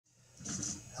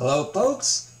Hello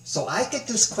folks, so I get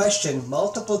this question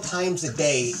multiple times a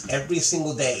day, every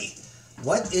single day.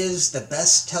 What is the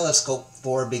best telescope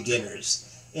for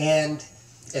beginners? And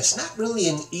it's not really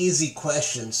an easy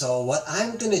question, so what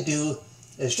I'm going to do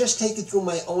is just take you through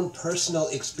my own personal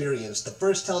experience, the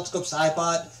first telescopes I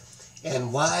bought,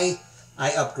 and why I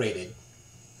upgraded.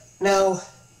 Now,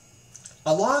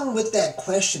 along with that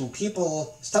question,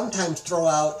 people sometimes throw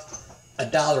out a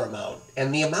dollar amount,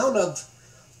 and the amount of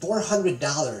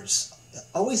 $400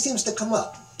 always seems to come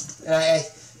up. And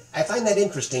I find that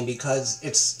interesting because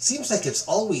it seems like it's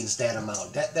always that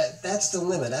amount. That's the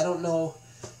limit. I don't know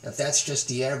if that's just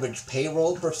the average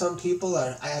payroll for some people,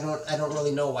 or I don't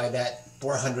really know why that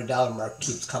 $400 mark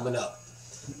keeps coming up.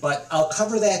 But I'll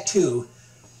cover that too.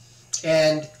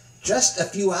 And just a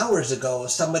few hours ago,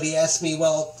 somebody asked me,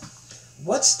 well,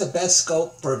 what's the best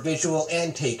scope for visual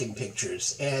and taking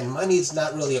pictures? And money's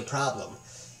not really a problem.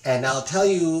 And I'll tell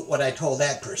you what I told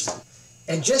that person.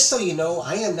 And just so you know,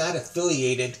 I am not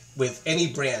affiliated with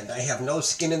any brand. I have no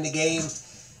skin in the game.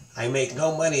 I make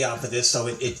no money off of this, so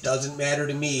it doesn't matter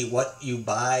to me what you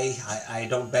buy. I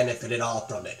don't benefit at all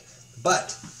from it.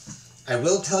 But I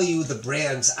will tell you the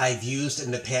brands I've used in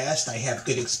the past, I have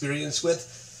good experience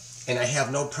with, and I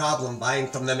have no problem buying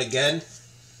from them again.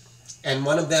 And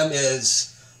one of them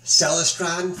is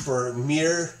Celestron for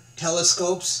mirror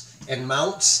telescopes and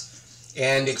mounts,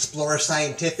 and Explorer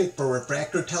Scientific for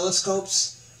refractor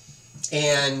telescopes.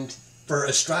 And for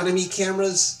astronomy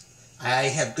cameras, I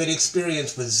have good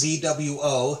experience with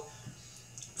ZWO.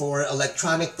 For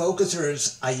electronic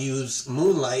focusers, I use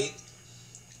Moonlight.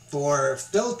 For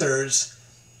filters,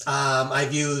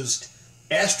 I've used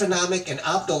Astronomic and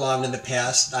Optolong in the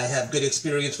past. I have good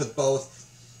experience with both.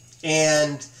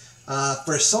 And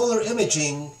for solar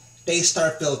imaging,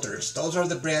 Daystar filters. Those are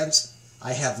the brands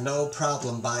I have no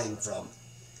problem buying from.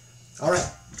 Alright.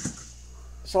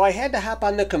 So I had to hop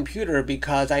on the computer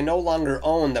because I no longer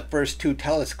own the first two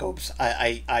telescopes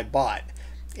I bought.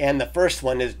 And the first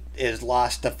one is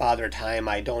lost to Father Time.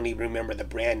 I don't even remember the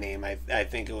brand name. I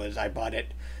think I bought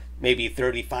it maybe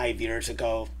 35 years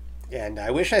ago. And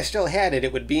I wish I still had it.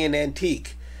 It would be an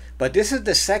antique. But this is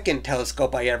the second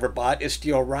telescope I ever bought. It's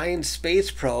the Orion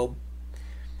Space Probe.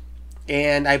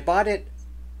 And I bought it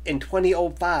in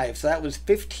 2005, so that was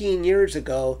 15 years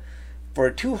ago, for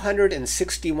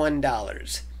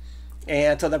 $261.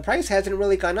 And so the price hasn't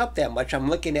really gone up that much. I'm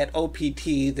looking at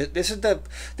OPT. This is the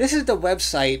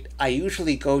website I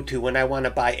usually go to when I want to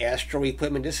buy astro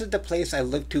equipment. This is the place I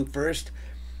look to first.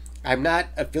 I'm not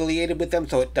affiliated with them,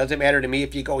 so it doesn't matter to me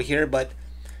if you go here, but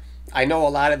I know a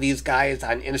lot of these guys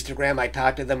on Instagram. I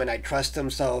talk to them and I trust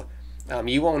them, so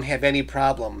you won't have any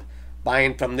problem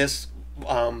buying from this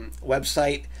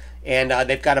website. And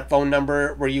they've got a phone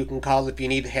number where you can call if you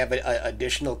need to have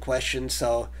additional questions.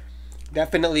 So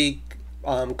definitely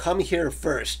come here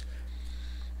first.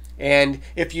 And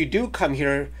if you do come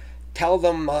here, tell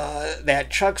them that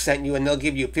Chuck sent you, and they'll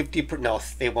give you 50%. No,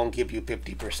 they won't give you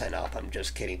 50% off. I'm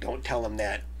just kidding. Don't tell them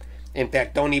that. In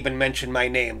fact, don't even mention my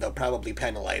name. They'll probably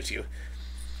penalize you.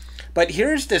 But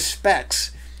here's the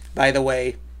specs, by the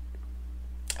way.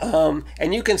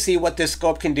 And you can see what this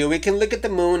scope can do. It can look at the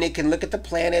moon, it can look at the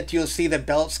planets. You'll see the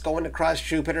belts going across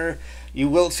Jupiter. You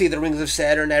will see the rings of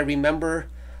Saturn. I remember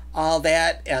all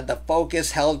that, and the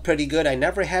focus held pretty good. I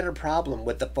never had a problem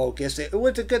with the focus. It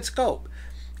was a good scope.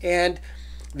 And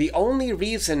the only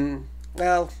reason,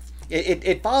 well,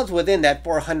 it falls within that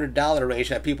 $400 range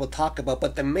that people talk about,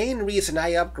 but the main reason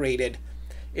I upgraded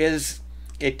is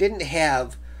it didn't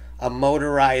have a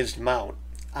motorized mount.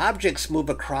 Objects move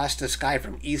across the sky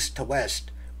from east to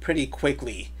west pretty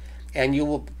quickly, and you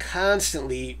will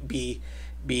constantly be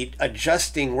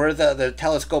adjusting where the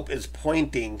telescope is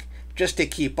pointing just to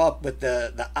keep up with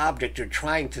the object you're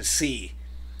trying to see.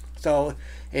 So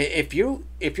if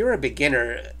you're a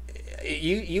beginner,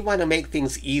 you want to make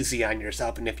things easy on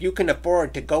yourself, and if you can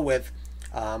afford to go with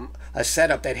a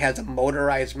setup that has a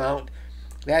motorized mount,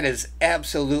 that is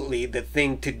absolutely the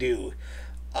thing to do.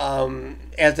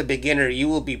 As a beginner, you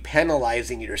will be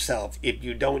penalizing yourself if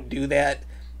you don't do that.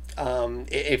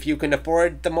 If you can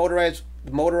afford the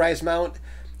motorized mount,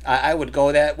 I would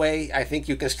go that way. I think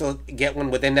you can still get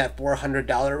one within that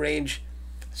 $400 range.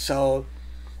 So,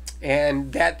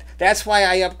 and that's why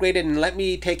I upgraded. And let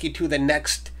me take you to the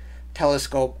next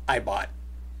telescope I bought.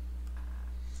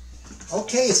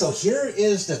 Okay, so here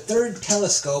is the third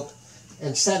telescope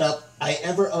and setup I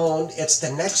ever owned. It's the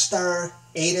Nexstar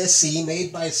 8SC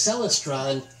made by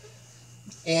Celestron,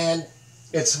 and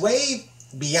it's way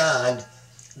beyond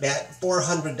that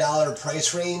 $400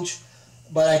 price range,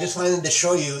 but I just wanted to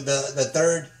show you the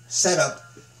third setup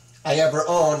I ever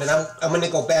owned, and I'm going to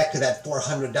go back to that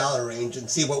 $400 range and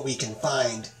see what we can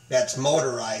find that's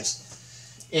motorized.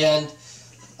 And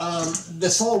the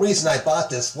sole reason I bought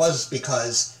this was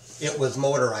because it was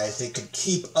motorized. It could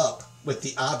keep up with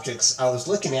the objects I was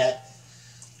looking at,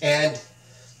 and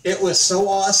it was so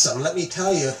awesome. Let me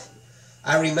tell you,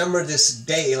 I remember this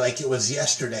day like it was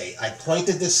yesterday. I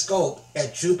pointed this scope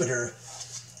at Jupiter,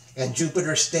 and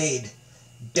Jupiter stayed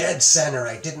dead center.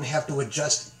 I didn't have to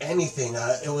adjust anything.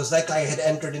 It was like I had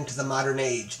entered into the modern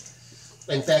age.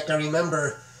 In fact, I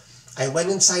remember I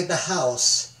went inside the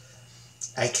house.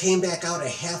 I came back out a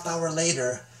half hour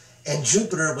later, and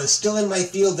Jupiter was still in my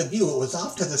field of view. It was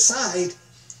off to the side,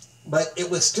 but it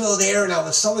was still there, and I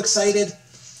was so excited.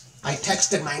 I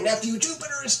texted my nephew,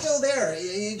 "Jupiter is still there."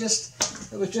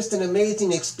 It was just an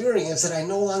amazing experience that I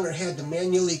no longer had to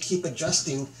manually keep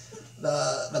adjusting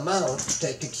the mount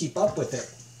to keep up with it.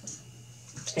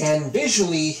 And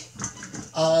visually,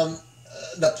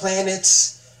 the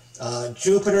planets,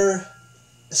 Jupiter,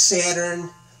 Saturn,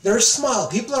 they're small.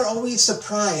 People are always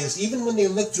surprised, even when they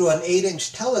look through an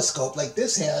 8-inch telescope like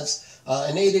this has,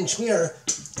 an 8-inch mirror,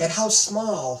 at how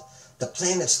small the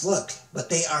planets look. But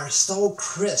they are so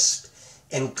crisp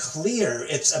and clear.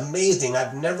 It's amazing.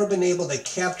 I've never been able to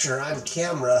capture on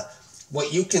camera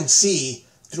what you can see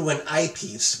through an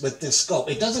eyepiece with this scope.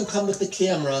 It doesn't come with the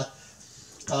camera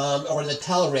or the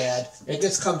Telrad. It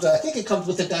just comes, I think it comes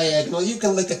with the diagonal. You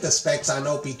can look at the specs on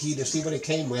OPT to see what it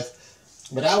came with.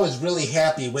 But I was really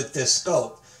happy with this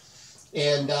scope.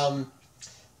 And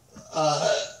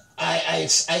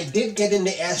I did get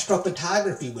into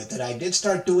astrophotography with it. I did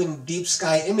start doing deep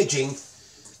sky imaging.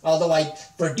 Although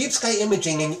for deep sky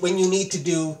imaging, and when you need to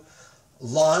do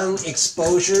long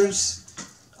exposures,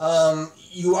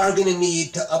 you are going to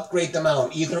need to upgrade the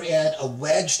mount. Either add a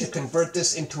wedge to convert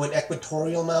this into an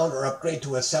equatorial mount, or upgrade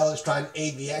to a Celestron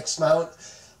AVX mount.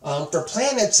 For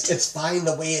planets, it's fine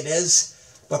the way it is.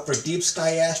 But for deep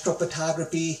sky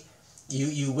astrophotography,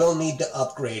 you will need to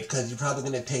upgrade, because you're probably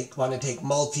going to want to take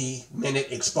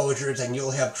multi-minute exposures, and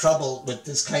you'll have trouble with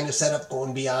this kind of setup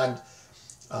going beyond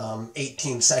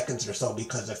 18 seconds or so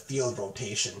because of field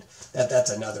rotation. That's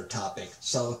another topic.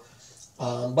 So,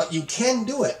 but you can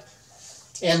do it.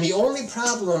 And the only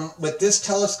problem with this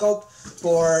telescope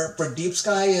for deep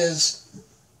sky is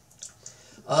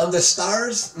the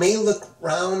stars may look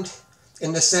round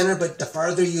in the center, but the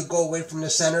farther you go away from the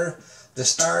center, the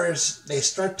stars, they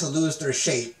start to lose their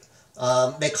shape.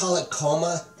 They call it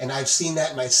coma, and I've seen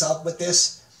that myself with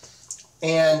this.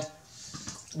 And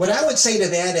what I would say to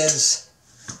that is,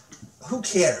 who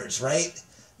cares, right?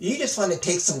 You just want to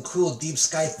take some cool deep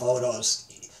sky photos.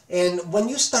 And when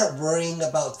you start worrying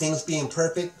about things being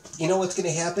perfect, you know what's going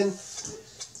to happen?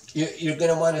 You're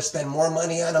going to want to spend more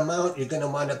money on a mount. You're going to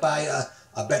want to buy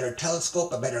a better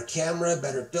telescope, a better camera,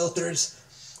 better filters.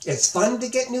 It's fun to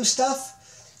get new stuff,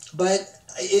 but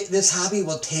this hobby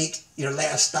will take your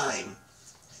last dime.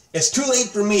 It's too late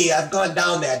for me. I've gone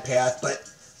down that path, but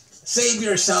save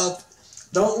yourself.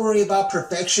 Don't worry about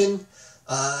perfection.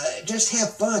 Just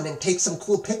have fun and take some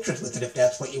cool pictures with it if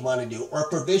that's what you want to do. Or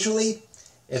for visually,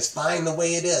 it's fine the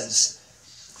way it is.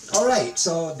 Alright,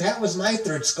 so that was my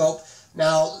third scope.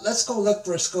 Now, let's go look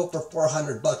for a scope for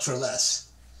 $400 or less.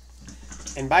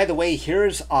 And by the way,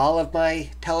 here's all of my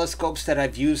telescopes that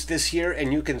I've used this year,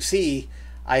 and you can see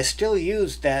I still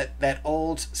use that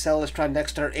old Celestron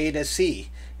Nexstar A-C.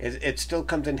 It still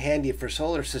comes in handy for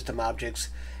solar system objects,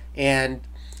 and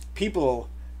people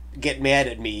get mad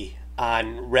at me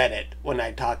on Reddit when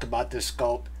I talk about this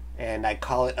scope, and I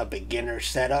call it a beginner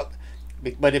setup.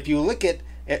 But if you look at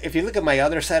my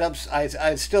other setups,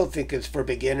 I still think it's for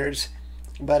beginners.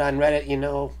 But on Reddit, you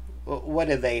know, what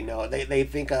do they know? They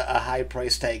think a high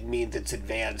price tag means it's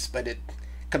advanced, but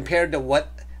compared to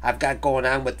what I've got going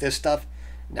on with this stuff,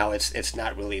 no, it's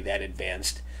not really that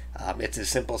advanced. It's a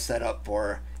simple setup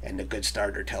and a good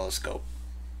starter telescope.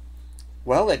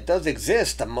 Well, it does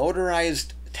exist, a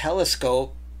motorized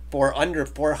telescope for under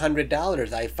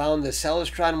 $400. I found the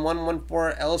Celestron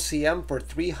 114 LCM for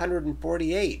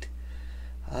 $348.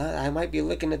 I might be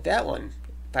looking at that one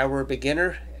if I were a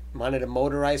beginner, wanted a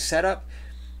motorized setup.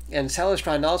 And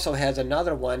Celestron also has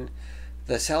another one,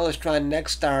 the Celestron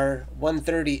Nexstar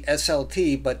 130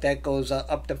 SLT, but that goes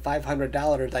up to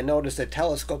 $500. I noticed the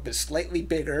telescope is slightly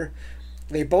bigger.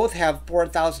 They both have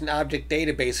 4,000 object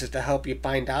databases to help you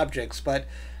find objects, but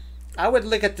I would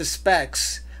look at the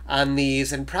specs on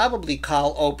these and probably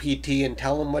call OPT and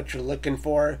tell them what you're looking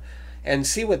for and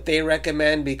see what they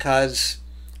recommend, because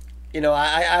you know,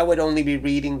 I would only be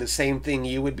reading the same thing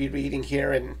you would be reading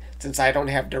here, and since I don't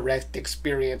have direct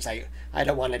experience, I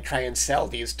don't want to try and sell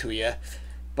these to you.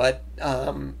 But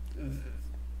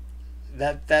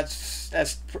that's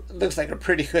looks like a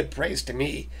pretty good price to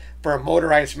me for a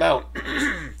motorized mount.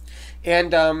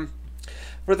 And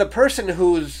for the person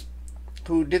who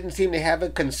didn't seem to have a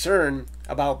concern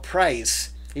about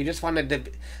price, he just wanted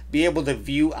to be able to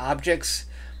view objects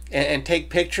and take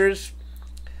pictures.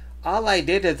 All I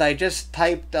did is I just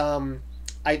typed.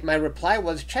 My reply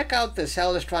was, check out the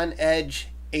Celestron Edge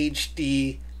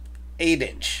HD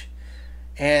 8-inch,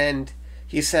 and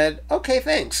he said, okay,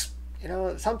 thanks. You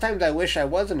know, sometimes I wish I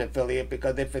was an affiliate,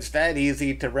 because if it's that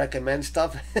easy to recommend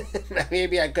stuff,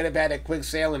 maybe I could have had a quick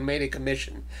sale and made a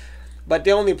commission. But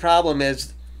the only problem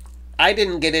is I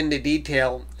didn't get into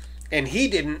detail, and he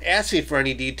didn't ask me for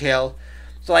any detail.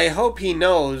 So I hope he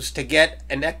knows to get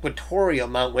an equatorial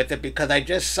mount with it, because I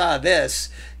just saw this.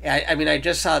 I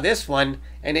just saw this one,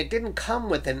 and it didn't come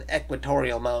with an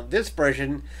equatorial mount. This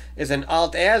version is an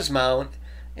Alt-Az mount,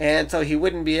 and so he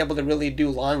wouldn't be able to really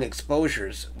do long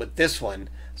exposures with this one.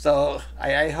 So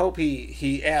I hope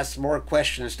he asks more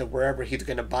questions to wherever he's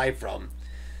going to buy from.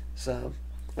 So,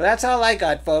 well, that's all I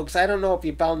got, folks. I don't know if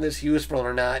you found this useful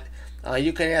or not.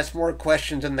 You can ask more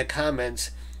questions in the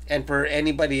comments, and for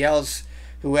anybody else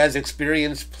who has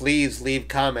experience, please leave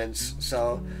comments,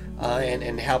 so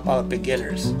and help out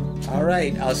beginners. All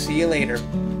right, I'll see you later.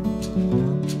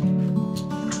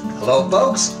 Hello,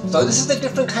 folks. So this is a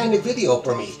different kind of video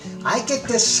for me. I get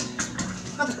this...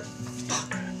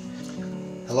 Motherfucker.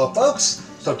 Hello, folks.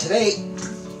 So today...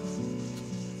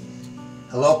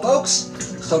 Hello, folks.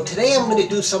 So today I'm going to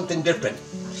do something different.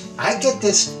 I get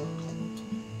this...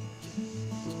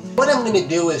 What I'm going to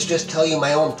do is just tell you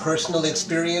my own personal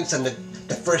experience and the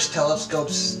first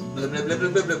telescopes, blah, blah, blah, blah,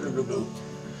 blah, blah, blah, blah.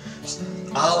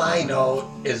 All I know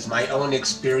is my own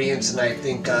experience, and I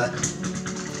think,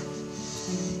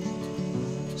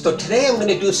 So today I'm going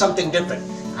to do something different.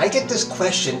 I get this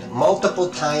question multiple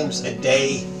times a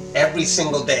day, every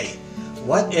single day.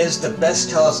 What is the best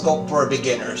telescope for a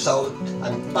beginner? So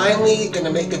I'm finally going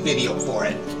to make a video for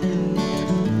it.